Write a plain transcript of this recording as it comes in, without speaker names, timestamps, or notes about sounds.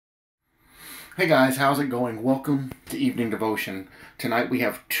Hey guys, how's it going? Welcome to Evening Devotion. Tonight we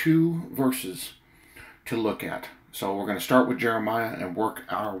have two verses to look at. So we're going to start with Jeremiah and work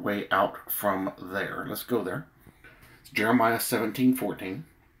our way out from there. Let's go there. It's Jeremiah 17:14.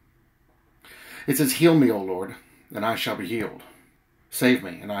 It says, "Heal me, O Lord, and I shall be healed. Save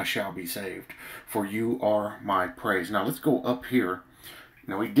me, and I shall be saved, for you are my praise." Now let's go up here.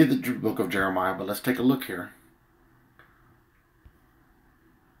 Now we did the book of Jeremiah, but let's take a look here.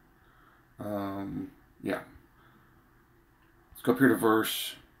 Yeah. Let's go up here to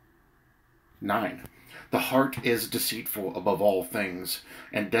verse 9. "The heart is deceitful above all things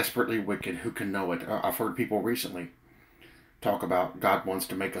and desperately wicked. Who can know it?" I've heard people recently talk about God wants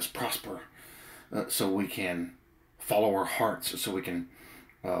to make us prosper so we can follow our hearts, so we can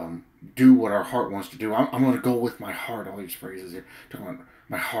do what our heart wants to do. I'm going to go with my heart. All these phrases here. Talking about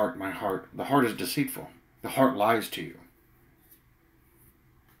my heart, my heart. The heart is deceitful. The heart lies to you.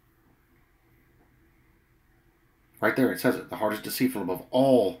 Right there it says it. The heart is deceitful above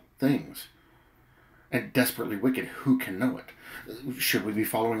all things and desperately wicked. Who can know it? Should we be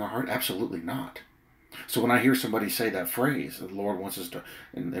following our heart? Absolutely not. So when I hear somebody say that phrase, the Lord wants us to,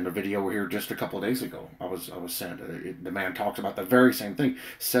 in a video here just a couple of days ago, I was sent. The man talks about the very same thing,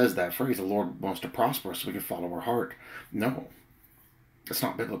 says that phrase, the Lord wants to prosper us so we can follow our heart. No, it's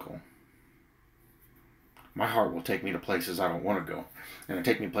not biblical. My heart will take me to places I don't want to go, and it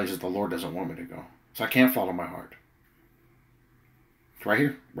take me places the Lord doesn't want me to go. So I can't follow my heart. Right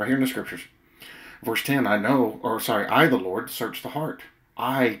here in the scriptures. Verse 10, I, the Lord, search the heart.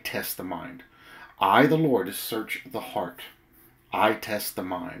 I test the mind. I, the Lord, search the heart. I test the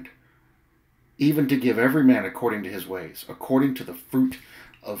mind. Even to give every man according to his ways, according to the fruit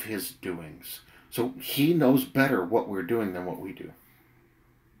of his doings. So he knows better what we're doing than what we do.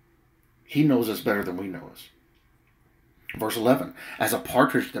 He knows us better than we know us. Verse 11, as a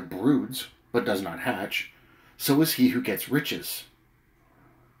partridge that broods but does not hatch, so is he who gets riches,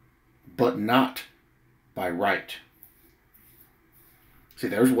 but not by right. See,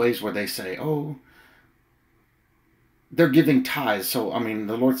 there's ways where they say, oh, they're giving tithes. So, I mean,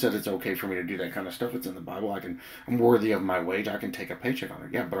 the Lord said it's okay for me to do that kind of stuff. It's in the Bible. I'm worthy of my wage. I can take a paycheck on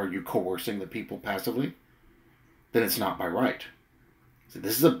it. Yeah, but are you coercing the people passively? Then it's not by right. See,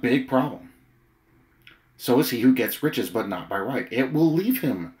 this is a big problem. So is he who gets riches, but not by right. It will leave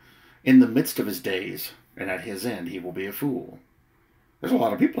him in the midst of his days, and at his end he will be a fool. There's a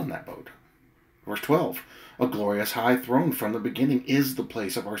lot of people in that boat. Verse 12, a glorious high throne from the beginning is the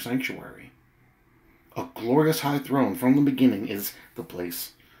place of our sanctuary. A glorious high throne from the beginning is the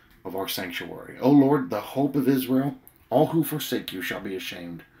place of our sanctuary. O Lord, the hope of Israel, all who forsake you shall be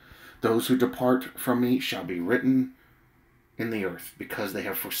ashamed. Those who depart from me shall be written in the earth, because they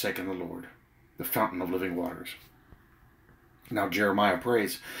have forsaken the Lord, the fountain of living waters. Now Jeremiah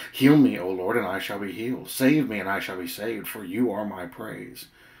prays, heal me, O Lord, and I shall be healed. Save me, and I shall be saved, for you are my praise.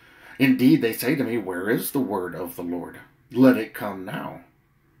 Indeed, they say to me, where is the word of the Lord? Let it come now.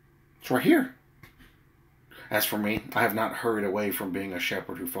 It's right here. As for me, I have not hurried away from being a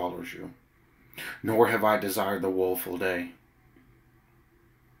shepherd who follows you, nor have I desired the woeful day.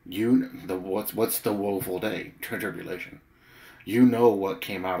 What's the woeful day? Tribulation. You know what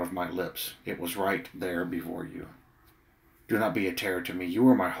came out of my lips. It was right there before you. Do not be a terror to me. You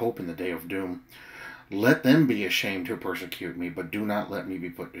are my hope in the day of doom. Let them be ashamed who persecute me, but do not let me be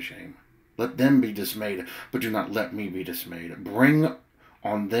put to shame. Let them be dismayed, but do not let me be dismayed. Bring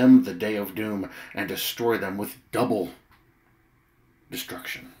on them the day of doom, and destroy them with double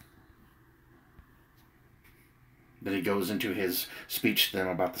destruction. Then he goes into his speech to them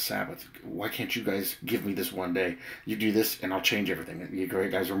about the Sabbath. Why can't you guys give me this one day? You do this, and I'll change everything. You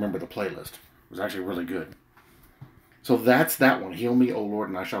guys remember the playlist. It was actually really good. So that's that one. Heal me, O Lord,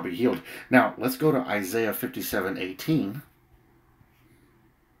 and I shall be healed. Now, let's go to Isaiah 57:18.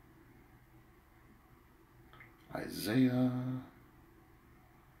 Isaiah.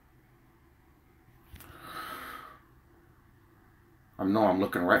 I'm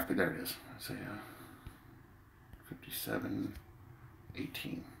looking right, but there it is. Isaiah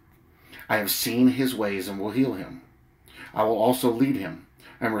 57:18. I have seen his ways and will heal him. I will also lead him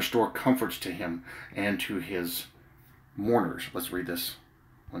and restore comforts to him and to his mourners. Let's read this.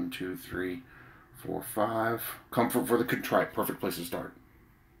 1, 2, 3, 4, 5. Comfort for the contrite. Perfect place to start.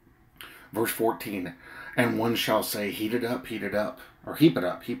 Verse 14. And one shall say, heat it up, or heap it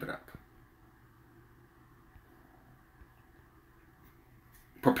up, heap it up.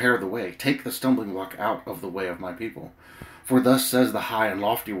 Prepare the way. Take the stumbling block out of the way of my people. For thus says the high and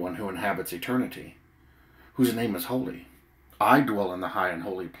lofty one who inhabits eternity, whose name is holy. I dwell in the high and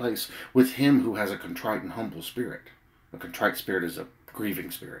holy place with him who has a contrite and humble spirit. A contrite spirit is a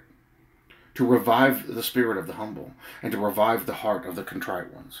grieving spirit. to revive the spirit of the humble, and to revive the heart of the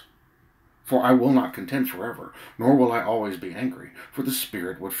contrite ones. For I will not contend forever, nor will I always be angry, for the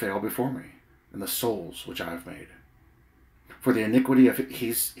spirit would fail before me, and the souls which I have made. For the iniquity of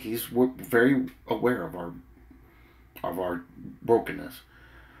he's very aware of our brokenness.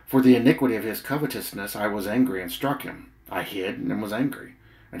 For the iniquity of his covetousness I was angry and struck him. I hid and was angry,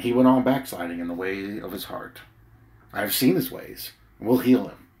 and he went on backsliding in the way of his heart. I have seen his ways, and will heal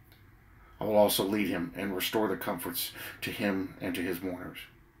him. I will also lead him and restore the comforts to him and to his mourners.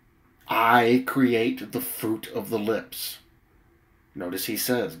 I create the fruit of the lips. Notice he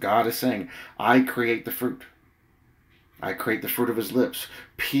says, God is saying, I create the fruit. I create the fruit of his lips.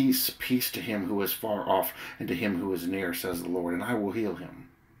 Peace, peace to him who is far off, and to him who is near, says the Lord, and I will heal him.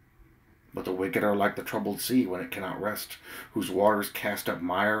 But the wicked are like the troubled sea when it cannot rest, whose waters cast up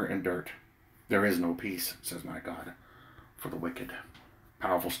mire and dirt. There is no peace, says my God, for the wicked.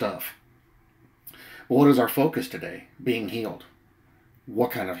 Powerful stuff. But what is our focus today? Being healed.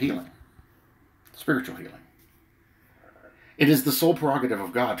 What kind of healing? Spiritual healing. It is the sole prerogative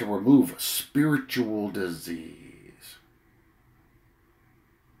of God to remove spiritual disease.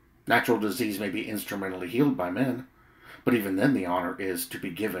 Natural disease may be instrumentally healed by men, but even then the honor is to be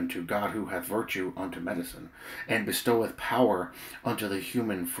given to God, who hath virtue unto medicine, and bestoweth power unto the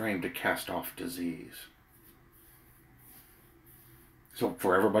human frame to cast off disease. So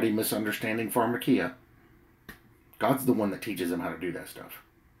for everybody misunderstanding pharmakia, God's the one that teaches them how to do that stuff.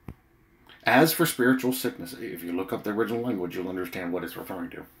 As for spiritual sickness, if you look up the original language, you'll understand what it's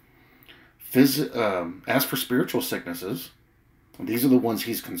referring to. As for spiritual sicknesses, these are the ones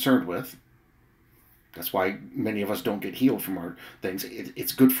he's concerned with. That's why many of us don't get healed from our things.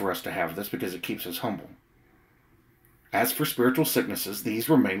 It's good for us to have this because it keeps us humble. As for spiritual sicknesses, these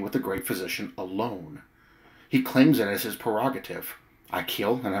remain with the great physician alone. He claims it as his prerogative. I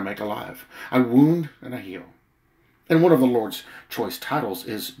kill and I make alive. I wound and I heal. And one of the Lord's choice titles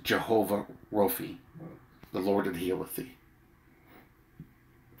is Jehovah Rophi, the Lord that healeth thee.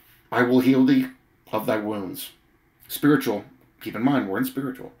 I will heal thee of thy wounds. Spiritual, keep in mind, we're in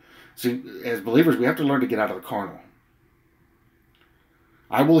spiritual. See, as believers, we have to learn to get out of the carnal.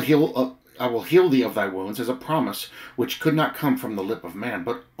 I will heal thee of thy wounds as a promise which could not come from the lip of man,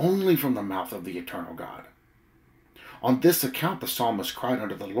 but only from the mouth of the eternal God. On this account the psalmist cried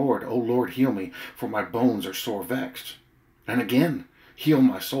unto the Lord, O Lord, heal me, for my bones are sore vexed. And again, heal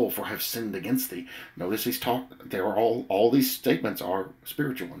my soul, for I have sinned against thee. Notice all these statements are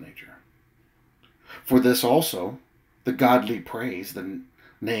spiritual in nature. For this also the godly praise the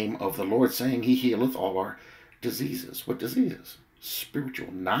name of the Lord, saying, he healeth all our diseases. What diseases?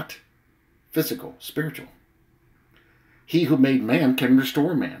 Spiritual, not physical, spiritual. He who made man can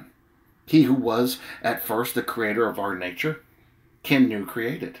restore man. He who was at first the creator of our nature can new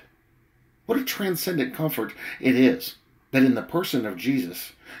create it. What a transcendent comfort it is that in the person of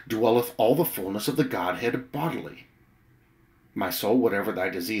Jesus dwelleth all the fullness of the Godhead bodily. My soul, whatever thy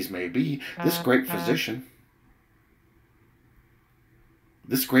disease may be, this great physician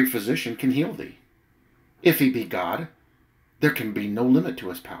can heal thee. If he be God, there can be no limit to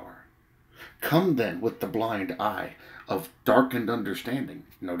his power. Come then with the blind eye of darkened understanding.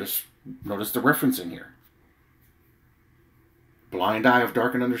 Notice the referencing here. Blind eye of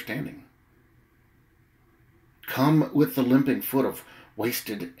darkened understanding. Come with the limping foot of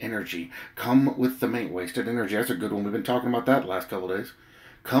wasted energy. Come with the wasted energy. That's a good one. We've been talking about that the last couple of days.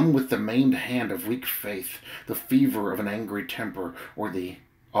 Come with the maimed hand of weak faith, the fever of an angry temper, or the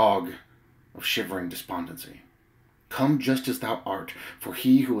ague of shivering despondency. Come just as thou art, for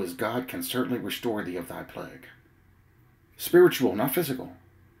he who is God can certainly restore thee of thy plague. Spiritual, not physical.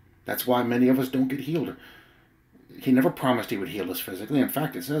 That's why many of us don't get healed. He never promised he would heal us physically. In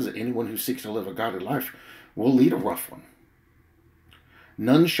fact, it says that anyone who seeks to live a godly life will lead a rough one.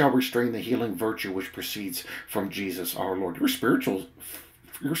 None shall restrain the healing virtue which proceeds from Jesus our Lord. Your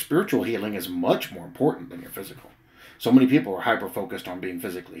spiritual healing is much more important than your physical. So many people are hyper-focused on being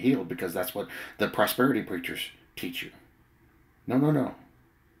physically healed because that's what the prosperity preachers teach you. No.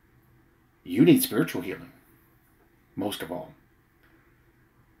 You need spiritual healing, most of all.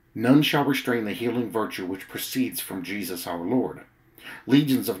 None shall restrain the healing virtue which proceeds from Jesus our Lord.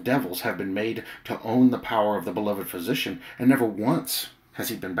 Legions of devils have been made to own the power of the beloved physician, and never once has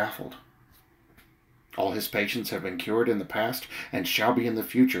he been baffled. All his patients have been cured in the past, and shall be in the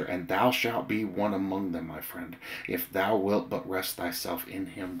future, and thou shalt be one among them, my friend, if thou wilt but rest thyself in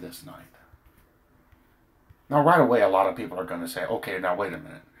him this night. Now, right away, a lot of people are going to say, okay, now wait a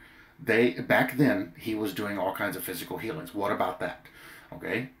minute. Back then, he was doing all kinds of physical healings. What about that?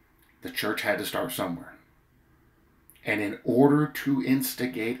 Okay? The church had to start somewhere. And in order to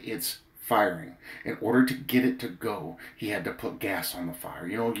instigate its firing. In order to get it to go, he had to put gas on the fire.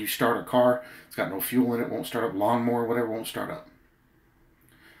 You know, you start a car, it's got no fuel in it, won't start up, lawnmower, whatever, won't start up.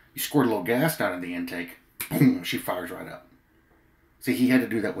 You squirt a little gas down in the intake, boom, she fires right up. See, he had to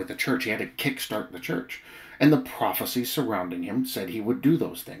do that with the church. He had to kickstart the church. And the prophecy surrounding him said he would do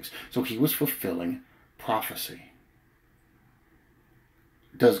those things. So he was fulfilling prophecy.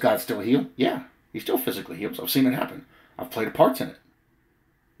 Does God still heal? Yeah, he still physically heals. I've seen it happen. I've played a part in it.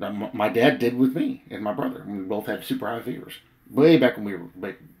 My dad did with me and my brother. We both had super high fevers. Way back when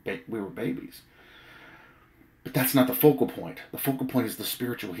we were babies. But that's not the focal point. The focal point is the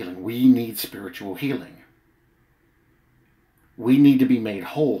spiritual healing. We need spiritual healing. We need to be made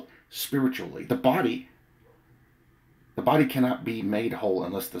whole spiritually. The body cannot be made whole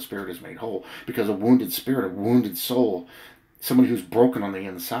unless the spirit is made whole. Because a wounded spirit, a wounded soul, somebody who's broken on the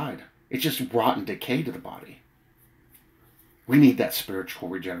inside, it's just rot and decay to the body. We need that spiritual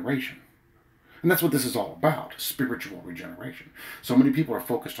regeneration. And that's what this is all about, spiritual regeneration. So many people are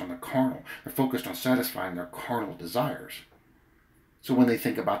focused on the carnal. They're focused on satisfying their carnal desires. So when they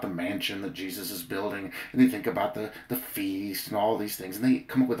think about the mansion that Jesus is building, and they think about the feast and all these things, and they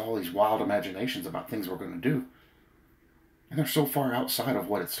come up with all these wild imaginations about things we're going to do, and they're so far outside of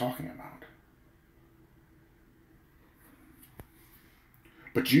what it's talking about.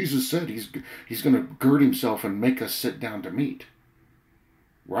 But Jesus said he's going to gird himself and make us sit down to meat.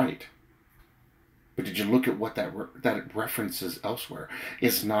 Right. But did you look at what that references elsewhere?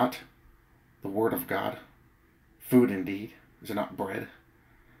 Is not the Word of God food indeed? Is it not bread?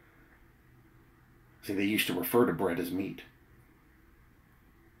 See, they used to refer to bread as meat.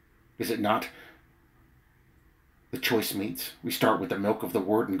 Is it not the choice meats? We start with the milk of the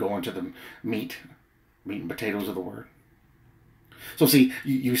Word and go on to the meat and potatoes of the Word. So see,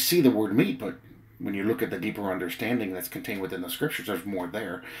 you see the word meat, but when you look at the deeper understanding that's contained within the Scriptures, there's more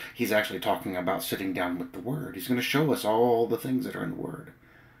there. He's actually talking about sitting down with the Word. He's going to show us all the things that are in the Word.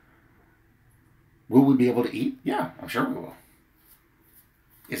 Will we be able to eat? Yeah, I'm sure we will.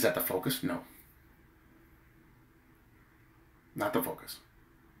 Is that the focus? No. Not the focus.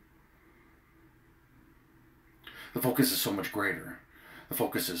 The focus is so much greater. The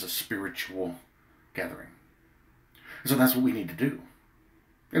focus is a spiritual gathering. So that's what we need to do.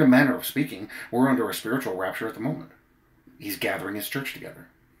 In a manner of speaking, we're under a spiritual rapture at the moment. He's gathering his church together.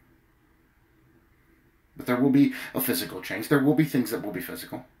 But there will be a physical change. There will be things that will be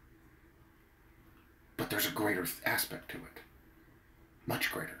physical. But there's a greater aspect to it.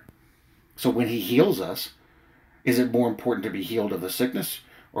 Much greater. So when he heals us, is it more important to be healed of the sickness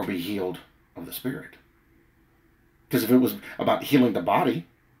or be healed of the spirit? Because if it was about healing the body,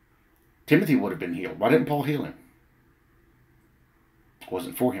 Timothy would have been healed. Why didn't Paul heal him? It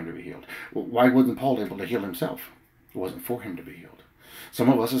wasn't for him to be healed. Why wasn't Paul able to heal himself? It wasn't for him to be healed. Some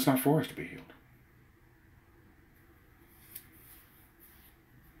of us, it's not for us to be healed.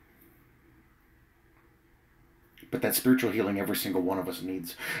 But that spiritual healing, every single one of us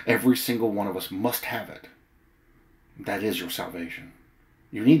needs. Every single one of us must have it. That is your salvation.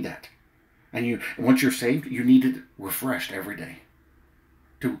 You need that. And once you're saved, you need it refreshed every day.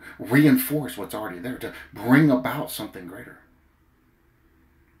 To reinforce what's already there. To bring about something greater.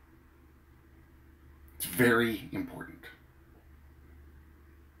 It's very important.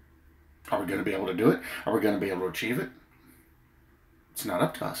 Are we going to be able to do it? Are we going to be able to achieve it? It's not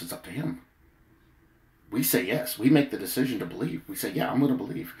up to us. It's up to him. We say yes. We make the decision to believe. We say, yeah, I'm going to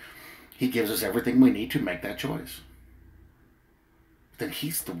believe. He gives us everything we need to make that choice. But then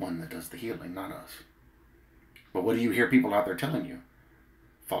he's the one that does the healing, not us. But what do you hear people out there telling you?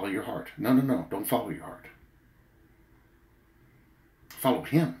 Follow your heart. No, no, no. Don't follow your heart. Follow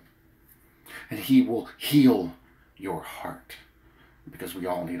him. And he will heal your heart. Because we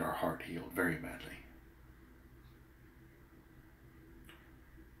all need our heart healed very badly.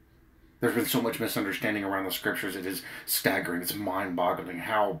 There's been so much misunderstanding around the Scriptures. It is staggering. It's mind-boggling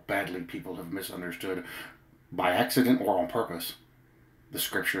how badly people have misunderstood, by accident or on purpose, the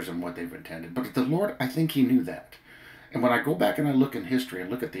Scriptures and what they've intended. But the Lord, I think he knew that. And when I go back and I look in history and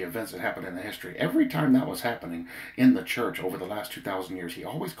look at the events that happened in the history, every time that was happening in the church over the last 2,000 years, he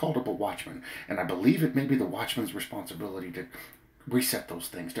always called up a watchman. And I believe it may be the watchman's responsibility to reset those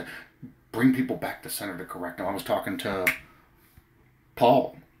things, to bring people back to center, to correct them. I was talking to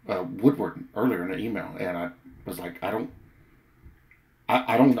Paul Woodward earlier in an email, and I was like, I'm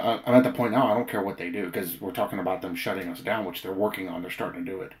at the point now, I don't care what they do, because we're talking about them shutting us down, which they're working on. They're starting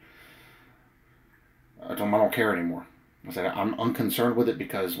to do it. I told them I don't care anymore. I said, I'm unconcerned with it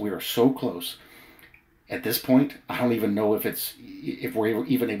because we are so close. At this point, I don't even know if we're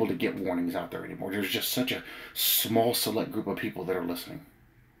even able to get warnings out there anymore. There's just such a small select group of people that are listening.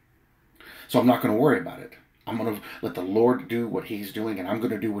 So I'm not going to worry about it. I'm going to let the Lord do what he's doing, and I'm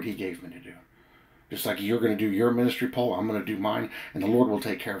going to do what he gave me to do. Just like you're going to do your ministry, Paul, I'm going to do mine, and the Lord will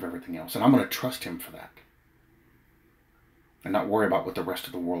take care of everything else. And I'm going to trust him for that. And not worry about what the rest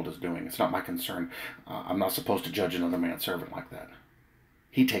of the world is doing. It's not my concern. I'm not supposed to judge another man's servant like that.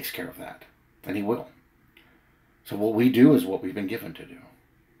 He takes care of that, and he will. So what we do is what we've been given to do.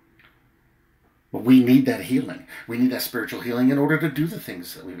 But we need that healing. We need that spiritual healing in order to do the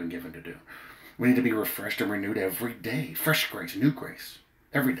things that we've been given to do. We need to be refreshed and renewed every day. Fresh grace, new grace,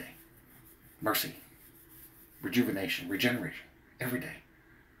 every day. Mercy, rejuvenation, regeneration, every day.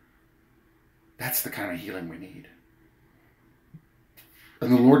 That's the kind of healing we need.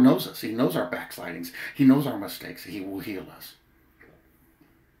 And the Lord knows us. He knows our backslidings. He knows our mistakes. He will heal us.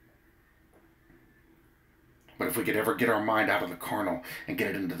 But if we could ever get our mind out of the carnal and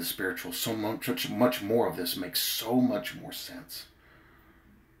get it into the spiritual, so much more of this makes so much more sense.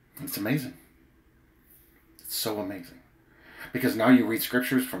 It's amazing. It's so amazing. Because now you read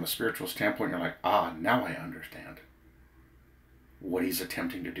scriptures from a spiritual standpoint, you're like, now I understand what he's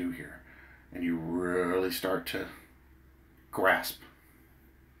attempting to do here. And you really start to grasp.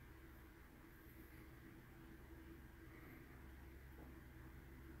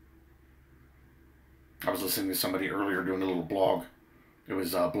 I was listening to somebody earlier doing a little blog. It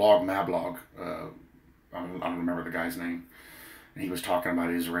was Blog Mablog. I don't remember the guy's name. And he was talking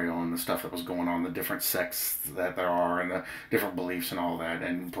about Israel and the stuff that was going on, the different sects that there are, and the different beliefs and all that.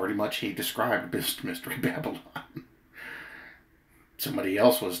 And pretty much he described Mystery Babylon. Somebody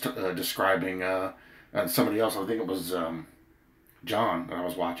else was describing, somebody else, I think it was John that I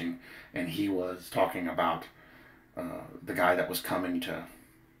was watching, and he was talking about the guy that was coming to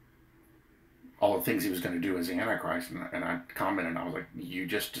all the things he was going to do as the Antichrist, and I commented, and I was like, you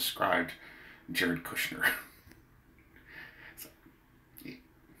just described Jared Kushner.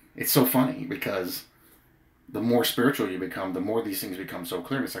 It's so funny, because the more spiritual you become, the more these things become so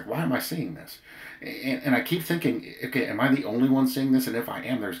clear. And it's like, why am I seeing this? And I keep thinking, okay, am I the only one seeing this? And if I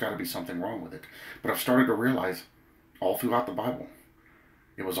am, there's got to be something wrong with it. But I've started to realize, all throughout the Bible,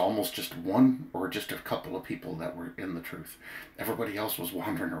 it was almost just one or just a couple of people that were in the truth. Everybody else was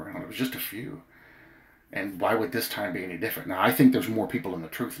wandering around. It was just a few. And why would this time be any different? Now, I think there's more people in the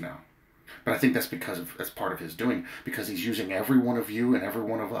truth now. But I think that's that's part of his doing. Because he's using every one of you and every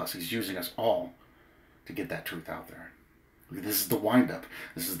one of us. He's using us all to get that truth out there. This is the wind-up.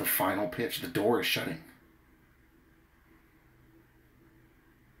 This is the final pitch. The door is shutting.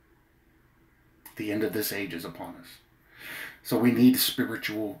 The end of this age is upon us. So we need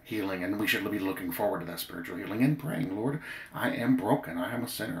spiritual healing, and we should be looking forward to that spiritual healing and praying, Lord, I am broken. I am a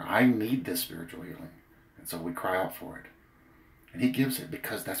sinner. I need this spiritual healing. And so we cry out for it. And he gives it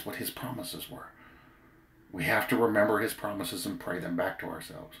because that's what his promises were. We have to remember his promises and pray them back to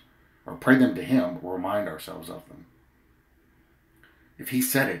ourselves. Or pray them to him, or remind ourselves of them. If he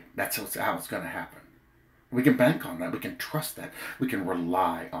said it, that's how it's going to happen. We can bank on that. We can trust that. We can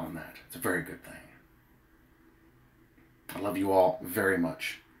rely on that. It's a very good thing. I love you all very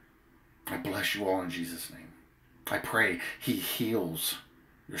much. I bless you all in Jesus' name. I pray he heals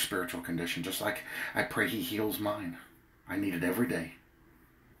your spiritual condition, just like I pray he heals mine. I need it every day.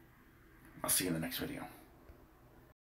 I'll see you in the next video.